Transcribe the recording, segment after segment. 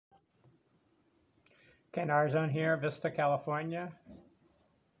Ken Arzon here, Vista, California.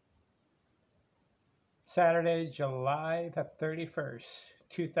 Saturday, July the 31st,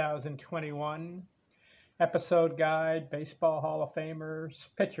 2021. Episode guide, Baseball Hall of Famers,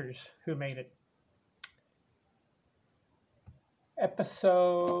 pitchers who made it.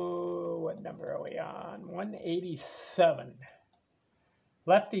 Episode, what number are we on? 187.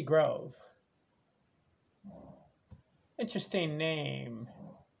 Lefty Grove. Interesting name.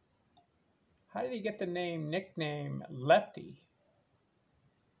 How did he get the nickname Lefty?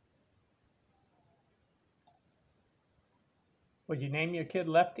 Would you name your kid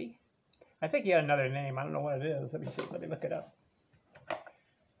Lefty? I think he had another name. I don't know what it is. Let me see. Let me look it up.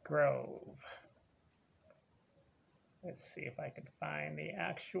 Grove. Let's see if I can find the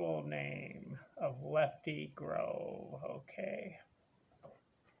actual name of Lefty Grove. Okay.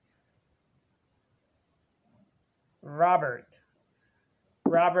 Robert.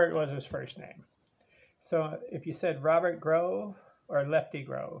 Robert was his first name. So if you said Robert Grove or Lefty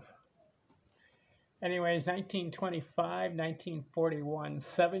Grove. Anyways, 1925, 1941,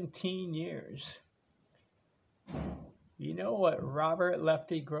 17 years. You know what Robert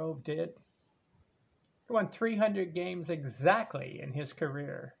Lefty Grove did? He won 300 games exactly in his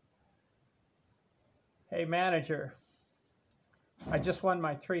career. Hey, manager, I just won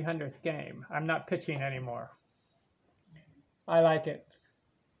my 300th game. I'm not pitching anymore. I like it.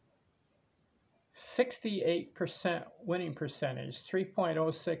 68% winning percentage,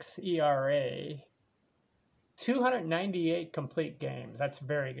 3.06 ERA, 298 complete games. That's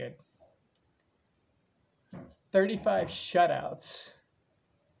very good. 35 shutouts.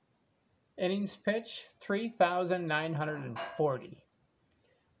 Innings pitched, 3,940.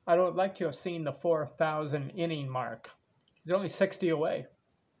 I would like to have seen the 4,000 inning mark. He's only 60 away.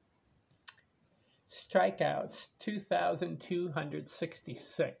 Strikeouts,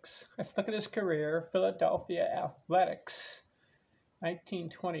 2,266. Let's look at his career. Philadelphia Athletics,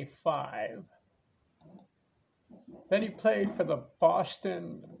 1925. Then he played for the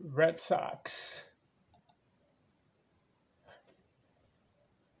Boston Red Sox.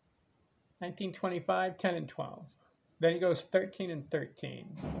 1925, 10 and 12. Then he goes 13 and 13.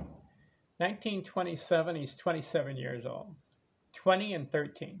 1927, he's 27 years old. 20 and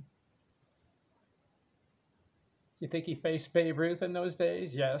 13. You think he faced Babe Ruth in those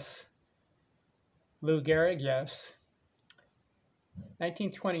days? Yes. Lou Gehrig? Yes.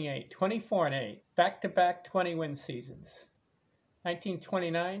 1928, 24 and 8. Back-to-back 20-win seasons.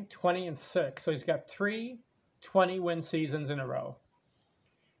 1929, 20 and 6. So he's got 3 20-win seasons in a row.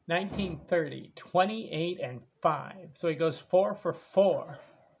 1930, 28 and 5. So he goes 4 for 4.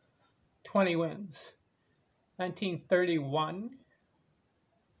 20 wins. 1931.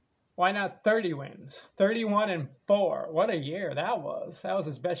 Why not 30 wins? 31 and 4. What a year that was. That was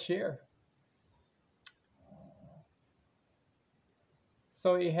his best year.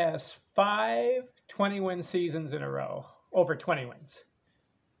 So he has 5 20-win seasons in a row. Over 20 wins.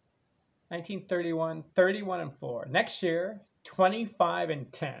 1931, 31 and 4. Next year, 25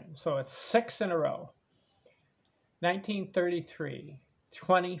 and 10. So it's 6 in a row. 1933,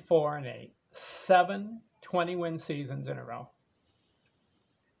 24 and 8. 7 20-win seasons in a row.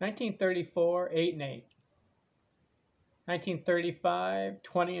 1934, 8 and 8. 1935,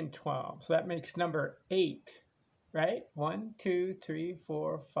 20 and 12. So that makes number 8, right? 1, 2, 3,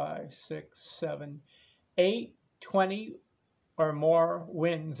 4, 5, 6, 7, 8, 20 or more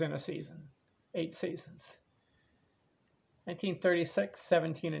wins in a season. 8 seasons. 1936,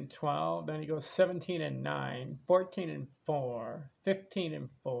 17 and 12. Then he goes 17 and 9, 14 and 4, 15 and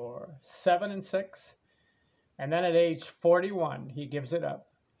 4, 7 and 6. And then at age 41, he gives it up.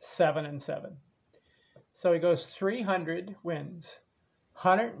 7 and 7. So he goes 300 wins,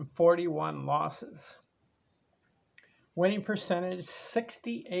 141 losses. Winning percentage,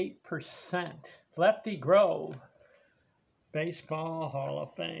 68%. Lefty Grove, Baseball Hall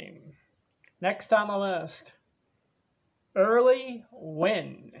of Fame. Next on the list, Early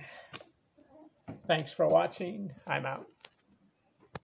Win. Thanks for watching. I'm out.